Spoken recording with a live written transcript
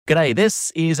G'day,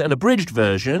 this is an abridged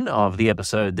version of the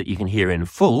episode that you can hear in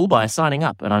full by signing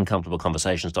up at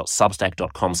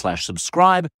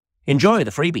uncomfortableconversations.substack.com/subscribe. Enjoy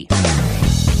the freebie.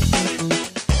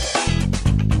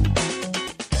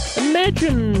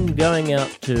 Imagine going out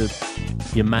to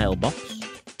your mailbox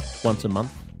once a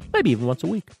month, maybe even once a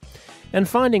week, and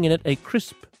finding in it a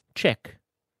crisp cheque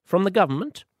from the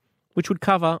government which would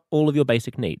cover all of your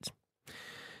basic needs.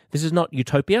 This is not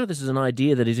utopia. This is an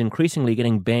idea that is increasingly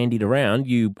getting bandied around.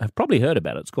 You have probably heard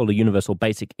about it. It's called a universal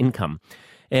basic income.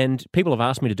 And people have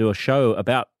asked me to do a show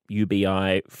about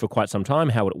UBI for quite some time.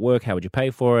 How would it work? How would you pay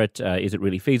for it? Is it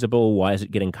really feasible? Why is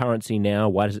it getting currency now?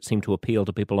 Why does it seem to appeal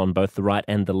to people on both the right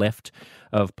and the left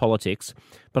of politics?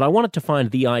 But I wanted to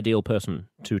find the ideal person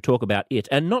to talk about it,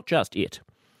 and not just it.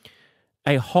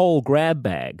 A whole grab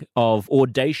bag of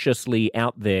audaciously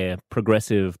out there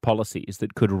progressive policies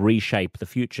that could reshape the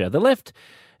future. The left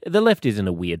is in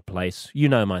a weird place. You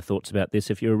know my thoughts about this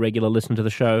if you're a regular listener to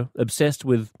the show. Obsessed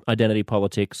with identity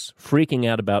politics, freaking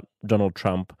out about Donald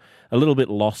Trump, a little bit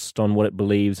lost on what it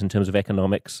believes in terms of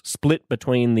economics, split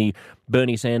between the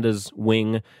Bernie Sanders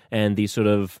wing and the sort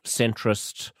of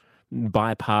centrist,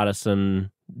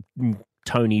 bipartisan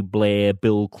Tony Blair,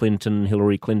 Bill Clinton,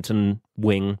 Hillary Clinton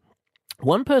wing.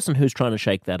 One person who's trying to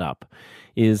shake that up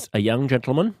is a young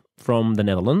gentleman from the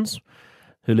Netherlands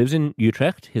who lives in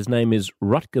Utrecht. His name is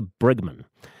Rutger Bregman.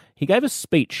 He gave a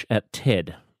speech at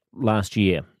TED last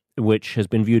year, which has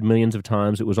been viewed millions of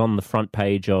times. It was on the front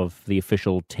page of the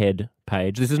official TED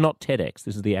page. This is not TEDx,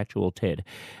 this is the actual TED,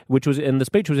 and the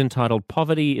speech was entitled,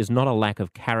 "Poverty is not a lack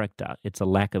of character, it's a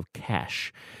lack of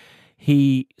cash."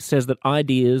 He says that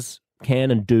ideas can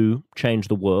and do change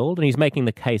the world, and he's making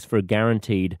the case for a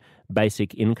guaranteed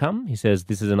basic income. He says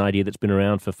this is an idea that's been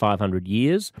around for 500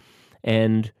 years,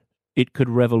 and it could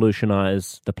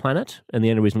revolutionize the planet, and the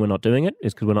only reason we're not doing it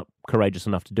is because we're not courageous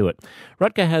enough to do it.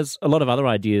 Rutger has a lot of other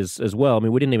ideas as well. I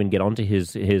mean, we didn't even get onto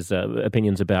his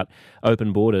opinions about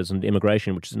open borders and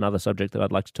immigration, which is another subject that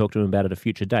I'd like to talk to him about at a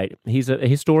future date. He's a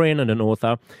historian and an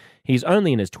author. He's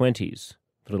only in his 20s,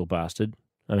 the little bastard.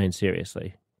 I mean,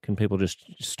 seriously. Can people just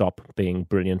stop being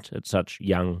brilliant at such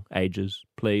young ages,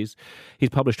 please?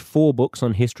 He's published 4 books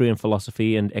on history and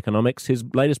philosophy and economics. His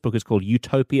latest book is called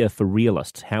Utopia for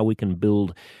Realists, How We Can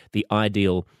Build the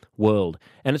Ideal World.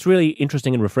 And it's really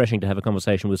interesting and refreshing to have a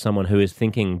conversation with someone who is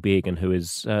thinking big and who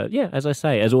is, as I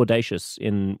say, as audacious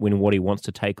in what he wants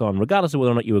to take on, regardless of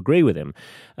whether or not you agree with him.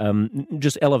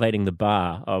 Just elevating the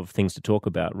bar of things to talk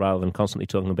about rather than constantly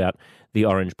talking about the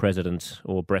orange president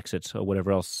or Brexit or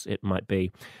whatever else it might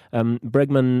be.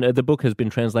 Bregman, the book has been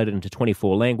translated into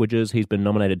 24 languages. He's been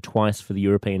nominated twice for the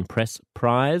European Press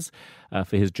Prize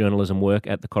for his journalism work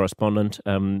at The Correspondent.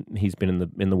 He's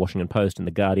been in the Washington Post and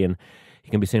The Guardian. He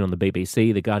can be seen on the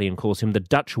BBC. The Guardian calls him the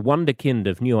Dutch wonderkind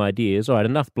of new ideas. All right,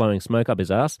 enough blowing smoke up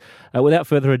his ass. Without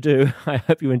further ado, I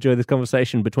hope you enjoy this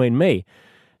conversation between me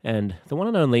and the one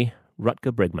and only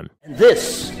Rutger Bregman. And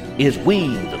this is We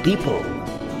the People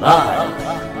Live.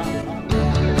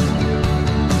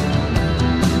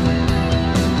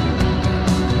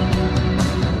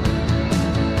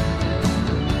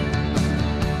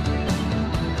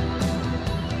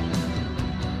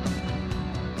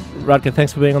 Rutger,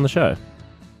 thanks for being on the show.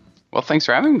 Well, thanks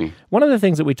for having me. One of the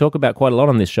things that we talk about quite a lot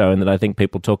on this show, and that I think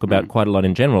people talk about quite a lot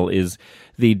in general, is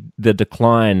the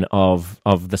decline of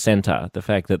the centre, the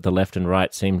fact that the left and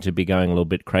right seem to be going a little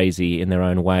bit crazy in their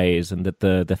own ways, and that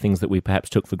the things that we perhaps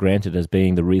took for granted as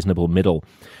being the reasonable middle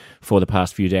for the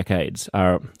past few decades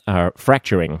are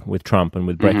fracturing with Trump and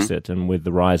with Brexit and with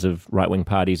the rise of right-wing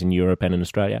parties in Europe and in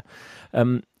Australia.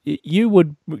 You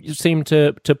would seem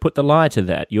to put the lie to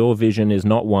that. Your vision is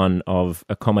not one of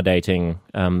accommodating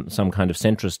some kind of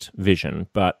centrist vision,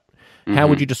 but how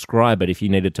would you describe it if you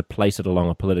needed to place it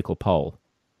along a political pole?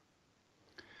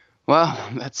 Well,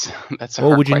 that's a or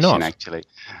hard would you question, not? Actually.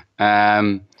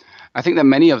 I think that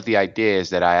many of the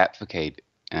ideas that I advocate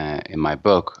in my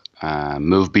book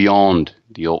move beyond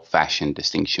the old-fashioned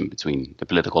distinction between the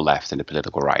political left and the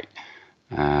political right.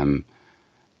 I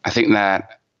think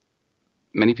that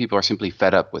many people are simply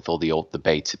fed up with all the old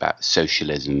debates about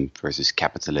socialism versus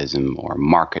capitalism or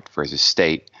market versus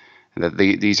state, and that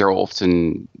these are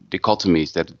often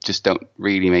dichotomies that just don't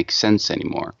really make sense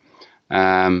anymore.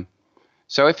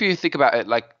 So if you think about it,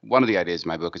 like one of the ideas in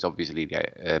my book is obviously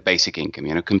the basic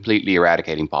income, completely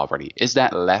eradicating poverty. Is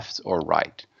that left or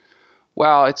right?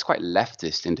 Well, it's quite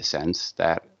leftist in the sense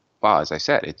that, well, as I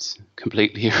said, it's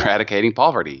completely eradicating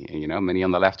poverty. Many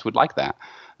on the left would like that.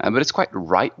 But it's quite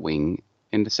right-wing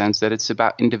in the sense that it's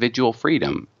about individual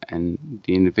freedom and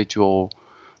the individual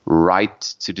right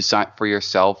to decide for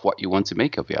yourself what you want to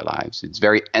make of your lives. It's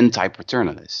very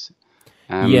anti-paternalist.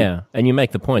 Yeah, and you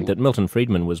make the point that Milton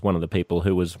Friedman was one of the people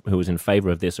who was in favour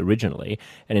of this originally,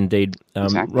 and indeed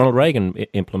Exactly. Ronald Reagan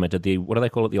implemented the, what do they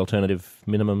call it, the alternative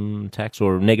minimum tax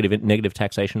or negative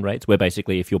taxation rates, where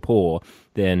basically if you're poor,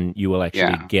 then you will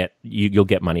actually you'll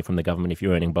get money from the government if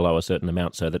you're earning below a certain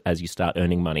amount, so that as you start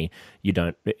earning money, you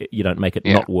don't make it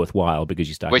not worthwhile because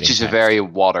you start. Which is taxed. a very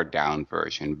watered down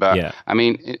version, but I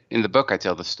mean, in the book I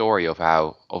tell the story of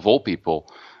how, of all people,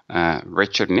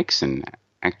 Richard Nixon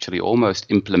actually almost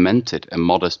implemented a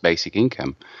modest basic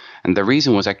income. And the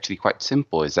reason was actually quite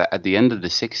simple, is that at the end of the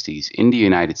 60s, in the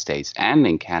United States and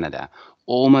in Canada,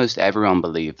 almost everyone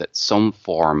believed that some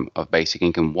form of basic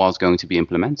income was going to be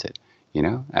implemented. You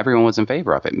know, everyone was in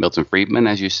favor of it. Milton Friedman,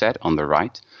 as you said, on the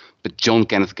right. But John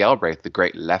Kenneth Galbraith, the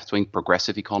great left-wing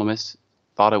progressive economist,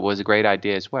 thought it was a great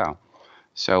idea as well.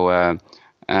 So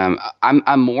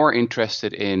I'm more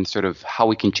interested in sort of how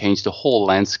we can change the whole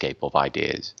landscape of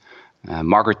ideas.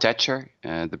 Margaret Thatcher,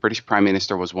 the British Prime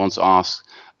Minister, was once asked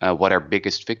what her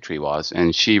biggest victory was,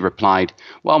 and she replied,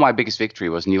 well, my biggest victory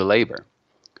was New Labour.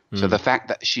 So the fact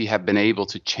that she had been able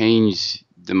to change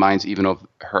the minds even of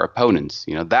her opponents,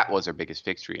 you know, that was her biggest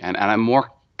victory. And I'm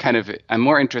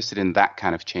more interested in that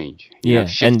kind of change,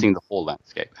 shifting the whole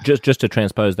landscape. Just to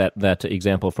transpose that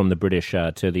example from the British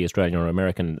to the Australian or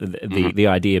American, the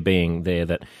idea being there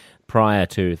that prior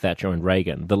to Thatcher and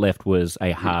Reagan, the left was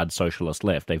a hard socialist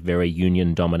left, a very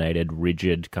union-dominated,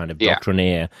 rigid, kind of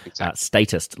doctrinaire,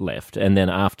 statist left. And then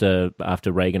after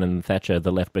Reagan and Thatcher,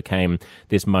 the left became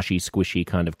this mushy, squishy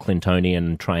kind of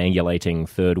Clintonian, triangulating,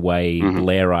 third-way,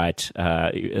 Blairite,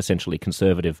 essentially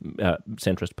conservative,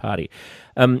 centrist party.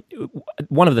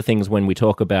 One of the things when we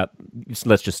talk about,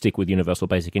 let's just stick with universal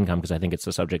basic income because I think it's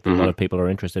a subject that a lot of people are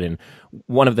interested in.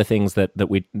 One of the things that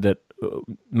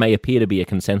may appear to be a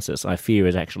consensus, I fear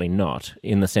is actually not,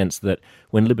 in the sense that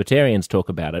when libertarians talk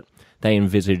about it, they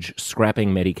envisage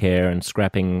scrapping Medicare and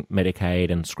scrapping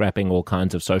Medicaid and scrapping all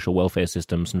kinds of social welfare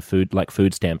systems and food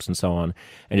stamps and so on,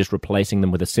 and just replacing them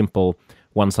with a simple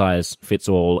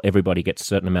one-size-fits-all, everybody gets a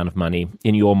certain amount of money.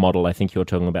 In your model, I think you're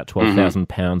talking about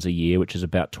 £12,000 a year, which is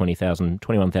about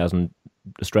 21,000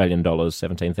 Australian dollars,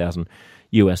 17,000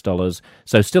 US dollars.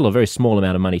 So still a very small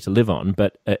amount of money to live on,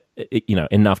 but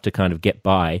enough to kind of get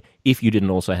by if you didn't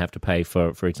also have to pay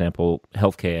for example,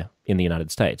 healthcare in the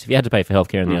United States. If you had to pay for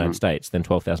healthcare in the United States, then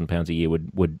 £12,000 a year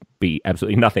would be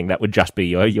absolutely nothing. That would just be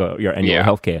your annual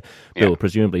healthcare bill,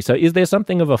 presumably. So is there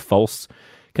something of a false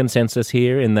consensus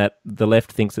here in that the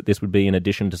left thinks that this would be in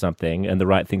addition to something and the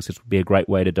right thinks this would be a great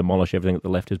way to demolish everything that the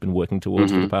left has been working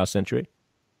towards for the past century?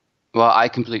 Well, I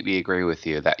completely agree with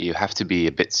you that you have to be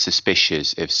a bit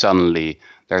suspicious if suddenly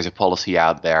there's a policy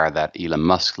out there that Elon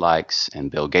Musk likes and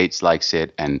Bill Gates likes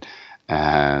it and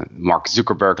Mark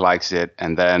Zuckerberg likes it,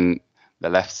 and then the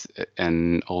left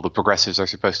and all the progressives are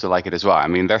supposed to like it as well. I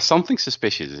mean, there's something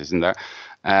suspicious, isn't there?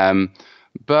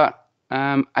 But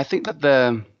I think that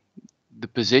the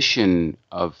position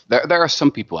of there are some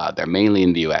people out there, mainly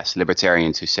in the US,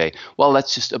 libertarians, who say, well,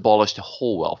 let's just abolish the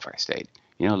whole welfare state.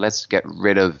 You know, let's get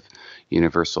rid of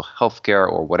universal health care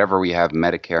or whatever we have,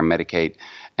 Medicare, Medicaid,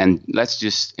 and let's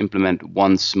just implement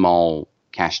one small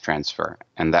cash transfer,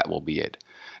 and that will be it.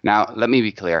 Now, let me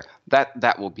be clear,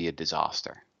 that will be a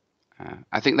disaster.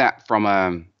 I think that from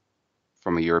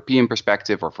a European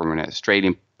perspective or from an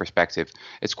Australian perspective,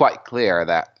 it's quite clear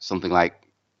that something like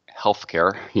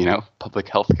healthcare, public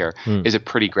healthcare is a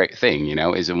pretty great thing,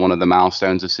 is one of the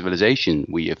milestones of civilization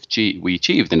we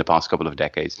achieved in the past couple of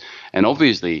decades. And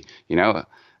obviously,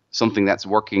 something that's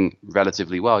working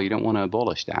relatively well, you don't want to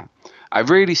abolish that. I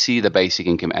really see the basic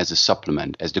income as a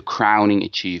supplement, as the crowning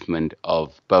achievement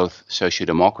of both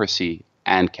sociodemocracy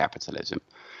and capitalism.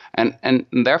 And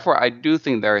therefore, I do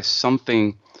think there is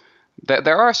something that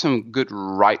there are some good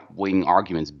right-wing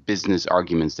arguments, business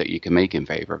arguments that you can make in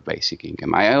favor of basic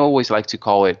income. I always like to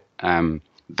call it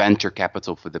venture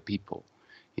capital for the people.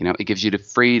 It gives you the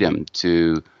freedom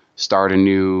to start a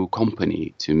new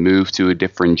company, to move to a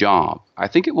different job. I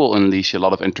think it will unleash a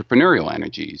lot of entrepreneurial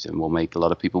energies and will make a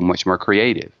lot of people much more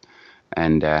creative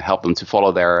and help them to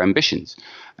follow their ambitions.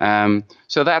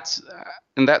 So that's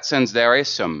in that sense, there is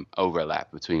some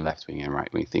overlap between left-wing and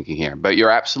right-wing thinking here. But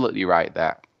you're absolutely right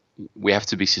that we have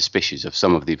to be suspicious of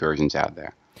some of the versions out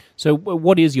there. So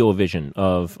what is your vision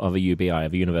of a UBI,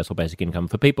 of a universal basic income?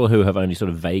 For people who have only sort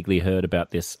of vaguely heard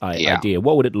about this idea,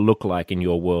 what would it look like in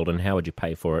your world and how would you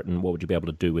pay for it and what would you be able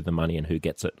to do with the money and who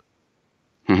gets it?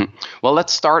 Well,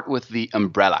 let's start with the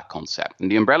umbrella concept.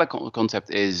 And the umbrella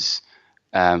concept is,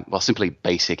 simply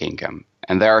basic income.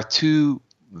 And there are two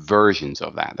versions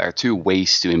of that. There are two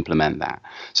ways to implement that.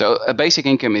 So a basic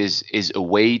income is a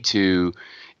way to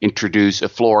introduce a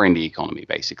floor in the economy.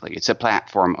 Basically, it's a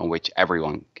platform on which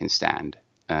everyone can stand.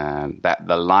 That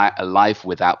a life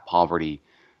without poverty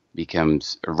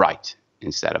becomes a right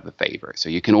instead of a favor. So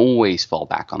you can always fall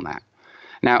back on that.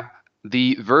 Now,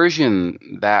 the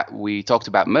version that we talked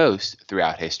about most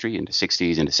throughout history, in the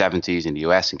 60s, in the 70s, in the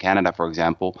US and Canada, for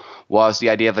example, was the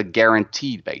idea of a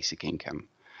guaranteed basic income.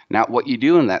 Now, what you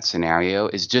do in that scenario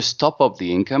is just top up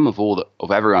the income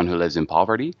of everyone who lives in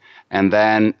poverty, and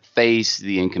then phase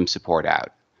the income support out.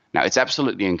 Now, it's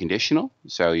absolutely unconditional,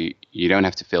 so you don't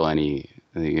have to fill any,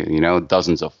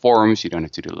 dozens of forms. You don't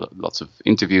have to do lots of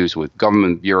interviews with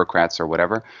government bureaucrats or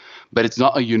whatever. But it's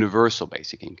not a universal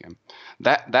basic income.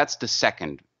 That's the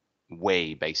second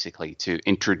way, basically, to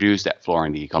introduce that floor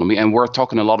in the economy. And we're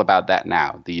talking a lot about that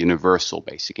now, the universal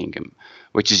basic income,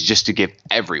 which is just to give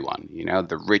everyone,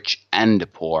 the rich and the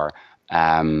poor,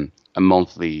 a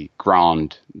monthly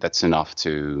grant that's enough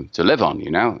to live on,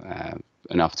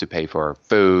 enough to pay for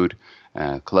food,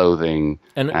 clothing,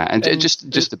 and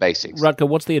just the basics. Rutger,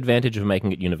 what's the advantage of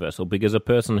making it universal? Because a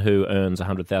person who earns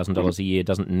 $100,000 a year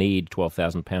doesn't need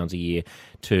 £12,000 a year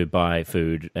to buy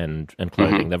food and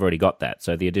clothing. They've already got that.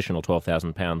 So the additional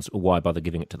 £12,000, why bother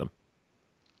giving it to them?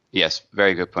 Yes,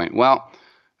 very good point. Well,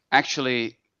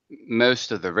 actually,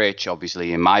 most of the rich,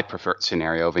 obviously, in my preferred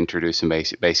scenario of introducing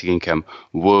basic income,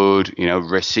 would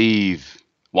receive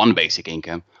one basic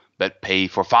income, but pay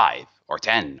for 5 or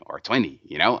 10 or 20.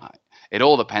 It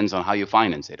all depends on how you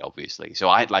finance it, obviously. So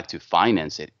I'd like to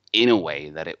finance it in a way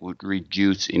that it would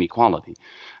reduce inequality.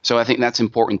 So I think that's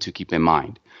important to keep in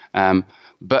mind.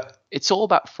 But it's all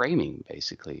about framing,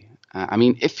 basically.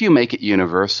 If you make it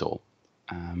universal,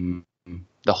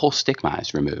 the whole stigma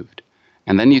is removed.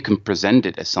 And then you can present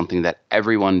it as something that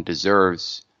everyone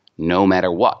deserves no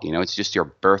matter what. It's just your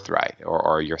birthright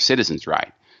or your citizen's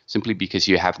right. Simply because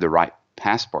you have the right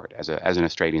passport as an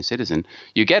Australian citizen,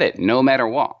 you get it no matter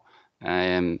what.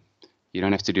 You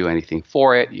don't have to do anything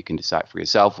for it. You can decide for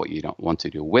yourself what you don't want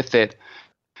to do with it.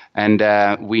 And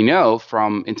we know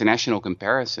from international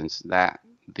comparisons that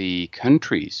the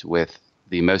countries with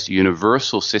the most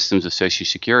universal systems of social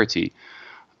security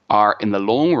are, in the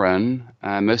long run,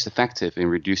 most effective in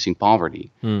reducing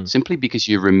poverty, simply because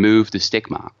you remove the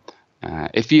stigma.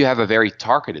 If you have a very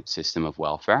targeted system of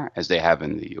welfare, as they have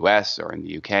in the US or in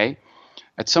the UK,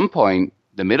 at some point,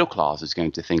 the middle class is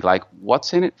going to think like,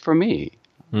 what's in it for me?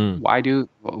 Why do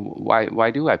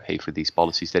I pay for these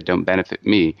policies that don't benefit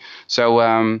me?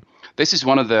 So this is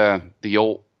one of the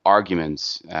old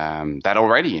arguments that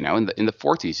already, in the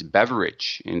 40s,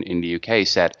 Beveridge in the UK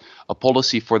said, a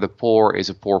policy for the poor is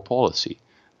a poor policy.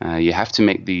 You have to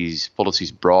make these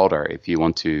policies broader if you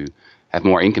want to have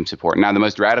more income support. Now, the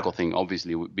most radical thing,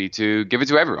 obviously, would be to give it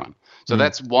to everyone. So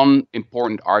that's one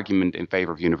important argument in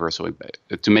favor of universal,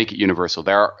 to make it universal.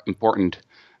 There are important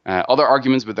other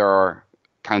arguments, but there are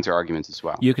counter arguments as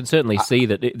well. You can certainly see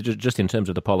that just in terms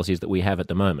of the policies that we have at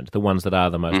the moment, the ones that are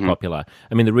the most popular.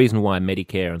 The reason why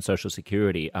Medicare and Social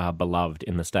Security are beloved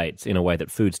in the States in a way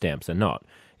that food stamps are not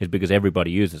is because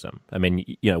everybody uses them.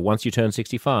 Once you turn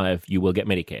 65, you will get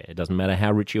Medicare. It doesn't matter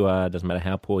how rich you are, it doesn't matter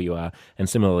how poor you are. And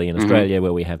similarly in Australia,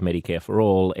 where we have Medicare for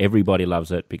all, everybody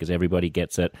loves it because everybody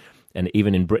gets it. And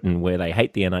even in Britain, where they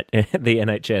hate the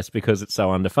NHS because it's so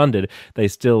underfunded, they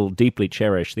still deeply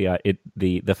cherish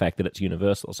the fact that it's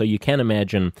universal. So you can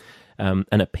imagine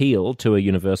an appeal to a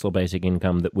universal basic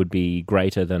income that would be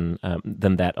greater than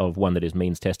that of one that is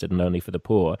means tested and only for the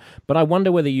poor. But I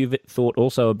wonder whether you've thought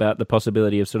also about the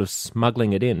possibility of sort of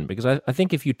smuggling it in, because I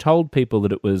think if you told people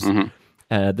that it was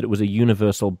a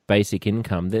universal basic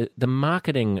income, the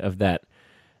marketing of that,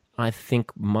 I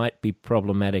think, might be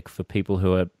problematic for people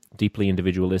who are deeply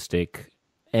individualistic.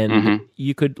 And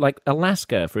you could, like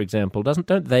Alaska, for example, don't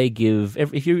they give,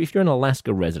 if you're an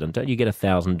Alaska resident, don't you get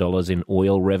 $1,000 in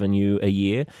oil revenue a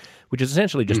year, which is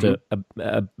essentially just a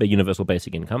universal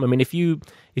basic income? If you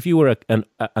were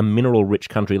a mineral-rich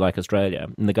country like Australia,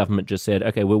 and the government just said,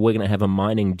 okay, well, we're going to have a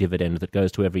mining dividend that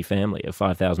goes to every family of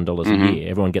 $5,000 a year,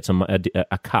 everyone gets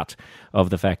a cut of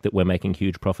the fact that we're making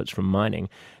huge profits from mining,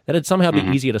 that'd somehow be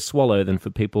easier to swallow than for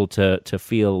people to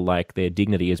feel like their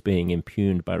dignity is being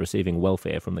impugned by receiving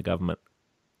welfare from the government.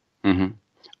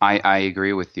 I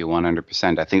agree with you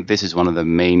 100%. I think this is one of the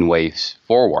main ways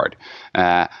forward.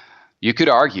 You could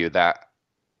argue that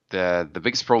the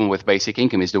biggest problem with basic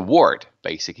income is the word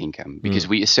basic income, because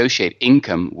we associate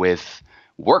income with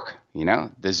work,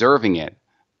 deserving it.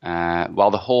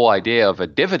 While the whole idea of a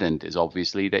dividend is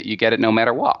obviously that you get it no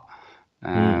matter what.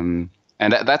 And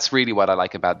And that's really what I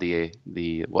like about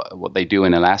what they do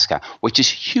in Alaska, which is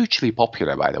hugely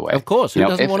popular, by the way. Of course, who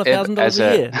doesn't want $1,000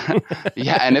 a year?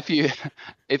 Yeah, and if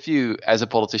you as a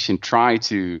politician try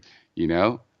to,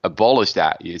 abolish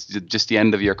that, it's just the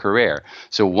end of your career.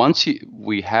 So once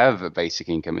we have a basic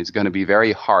income, it's going to be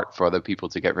very hard for other people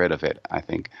to get rid of it, I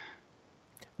think.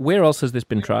 Where else has this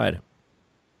been tried?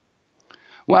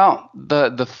 Well,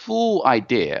 the full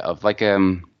idea of like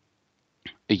a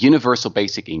universal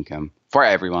basic income for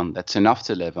everyone that's enough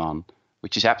to live on,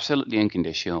 which is absolutely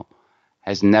unconditional,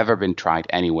 has never been tried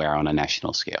anywhere on a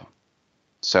national scale.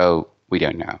 So we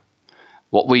don't know.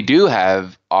 What we do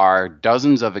have are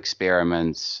dozens of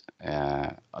experiments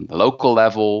on the local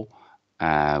level.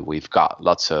 We've got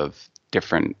lots of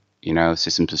different,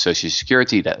 systems of social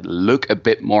security that look a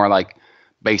bit more like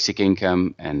basic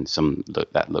income, and some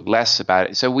that look less about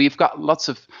it. So we've got lots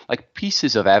of like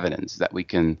pieces of evidence that we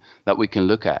can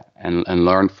look at and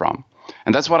learn from.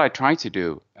 And that's what I try to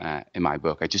do in my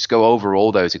book. I just go over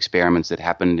all those experiments that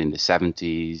happened in the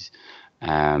 70s,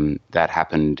 that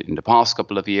happened in the past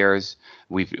couple of years.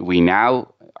 We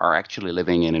now are actually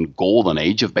living in a golden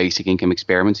age of basic income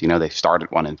experiments. They've started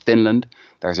one in Finland.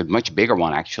 There's a much bigger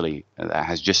one actually that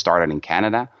has just started in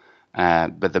Canada.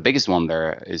 But the biggest one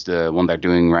there is the one they're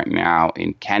doing right now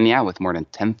in Kenya with more than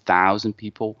 10,000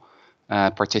 people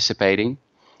participating.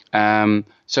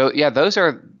 So yeah, those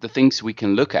are the things we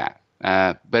can look at.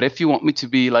 But if you want me to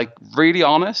be like really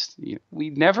honest, we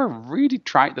never really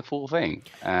tried the full thing.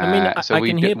 So I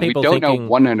can hear people we don't thinking, know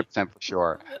 100% for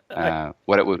sure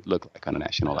what it would look like on a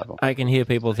national level. I can hear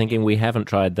people thinking we haven't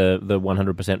tried the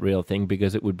 100% real thing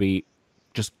because it would be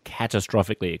just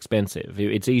catastrophically expensive.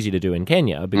 It's easy to do in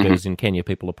Kenya because in Kenya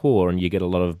people are poor and you get a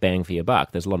lot of bang for your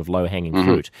buck. There's a lot of low-hanging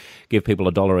fruit. Give people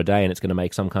 $1 a day and it's going to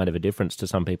make some kind of a difference to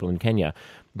some people in Kenya.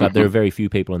 But there are very few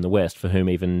people in the West for whom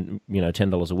even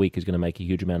 $10 a week is going to make a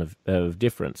huge amount of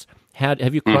difference. How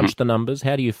have you crunched the numbers?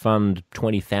 How do you fund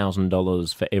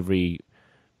 $20,000 for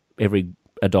every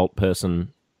adult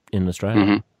person in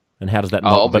Australia? And how does that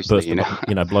not burst blow the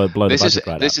budget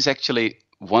right up? This is actually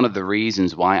one of the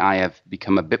reasons why I have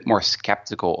become a bit more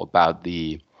skeptical about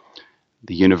the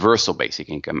universal basic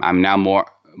income. I'm now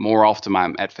more often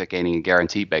I'm advocating a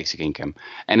guaranteed basic income,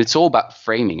 and it's all about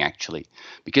framing actually.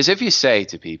 Because if you say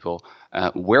to people,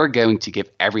 we're going to give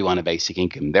everyone a basic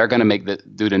income, they're going to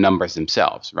do the numbers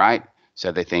themselves, right?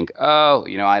 So they think,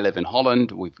 I live in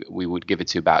Holland. We would give it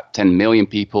to about 10 million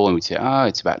people, and we'd say,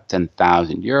 it's about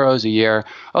 10,000 euros a year.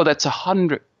 Oh, that's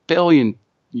 100 billion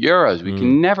euros. We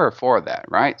can never afford that,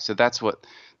 right? So that's what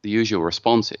the usual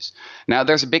response is. Now,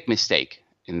 there's a big mistake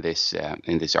in this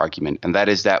argument, and that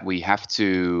is that we have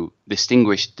to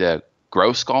distinguish the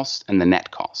gross cost and the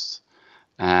net cost.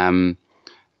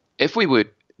 If we would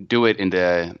do it in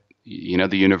the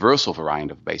universal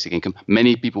variant of basic income,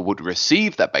 many people would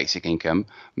receive that basic income,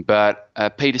 but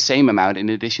pay the same amount in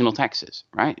additional taxes,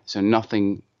 right? So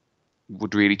nothing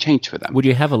would really change for them. Would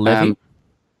you have a levy?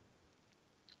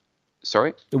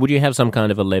 Sorry? Would you have some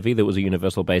kind of a levy that was a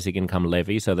universal basic income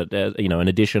levy so that, an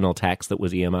additional tax that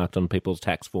was earmarked on people's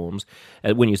tax forms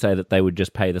when you say that they would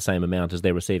just pay the same amount as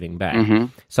they're receiving back?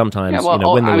 Sometimes, when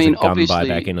there was a gun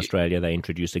buyback in Australia, they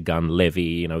introduced a gun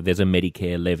levy. There's a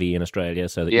Medicare levy in Australia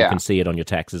so that you can see it on your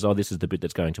taxes. Oh, this is the bit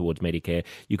that's going towards Medicare.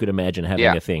 You could imagine having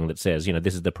a thing that says,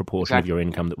 this is the proportion of your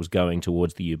income that was going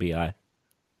towards the UBI.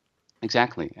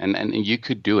 Exactly. And you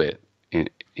could do it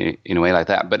in a way like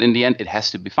that. But in the end, it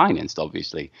has to be financed,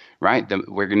 obviously, right?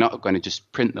 We're not going to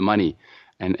just print the money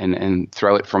and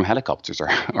throw it from helicopters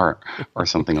or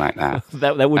something like that.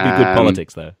 That would be good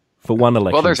politics, though, for one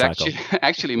election Well, there's cycle.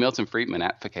 actually Milton Friedman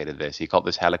advocated this. He called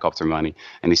this helicopter money,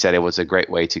 and he said it was a great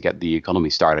way to get the economy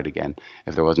started again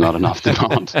if there was not enough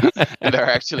demand. And there are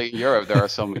actually, in Europe, there are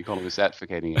some economists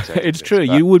advocating exactly It's this. true.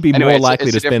 But You would be anyway, more likely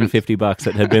it's to spend $50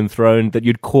 that had been thrown, that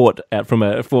you'd caught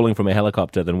falling from a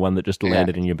helicopter than one that just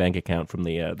landed in your bank account from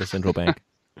the central bank.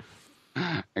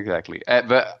 Exactly.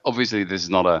 But obviously, this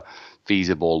is not a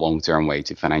feasible long-term way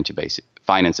to finance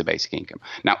a basic income.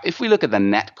 Now, if we look at the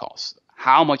net cost,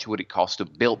 how much would it cost to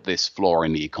build this floor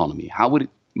in the economy? How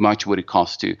much would it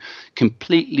cost to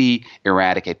completely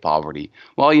eradicate poverty?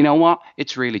 Well, you know what?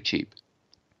 It's really cheap.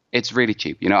 It's really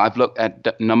cheap. I've looked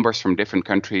at numbers from different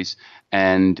countries,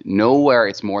 and nowhere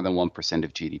it's more than 1%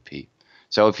 of GDP.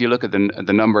 So if you look at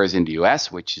the numbers in the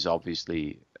US, which is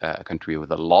obviously a country with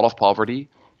a lot of poverty,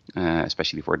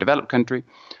 especially for a developed country,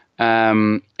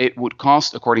 it would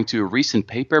cost, according to a recent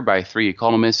paper by 3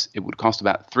 economists, it would cost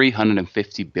about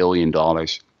 $350 billion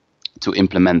to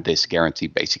implement this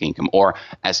guaranteed basic income, or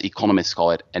as economists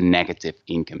call it, a negative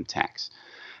income tax.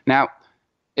 Now,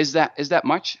 is that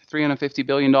much, $350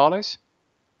 billion?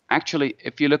 actually,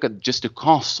 if you look at just the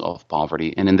cost of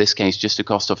poverty, and in this case, just the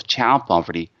cost of child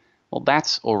poverty, well,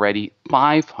 that's already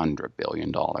 $500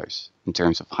 billion in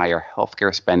terms of higher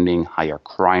healthcare spending, higher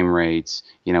crime rates,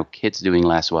 kids doing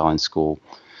less well in school.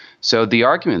 So the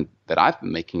argument that I've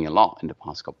been making a lot in the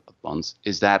past couple of months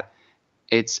is that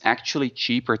it's actually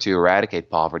cheaper to eradicate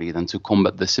poverty than to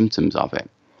combat the symptoms of it.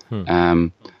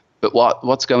 But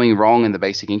what's going wrong in the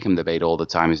basic income debate all the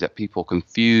time is that people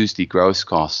confuse the gross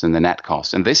costs and the net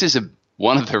costs. And this is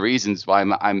one of the reasons why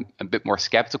I'm a bit more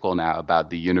skeptical now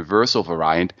about the universal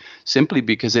variant, simply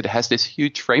because it has this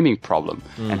huge framing problem.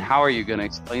 And how are you going to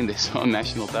explain this on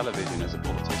national television as a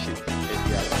politician?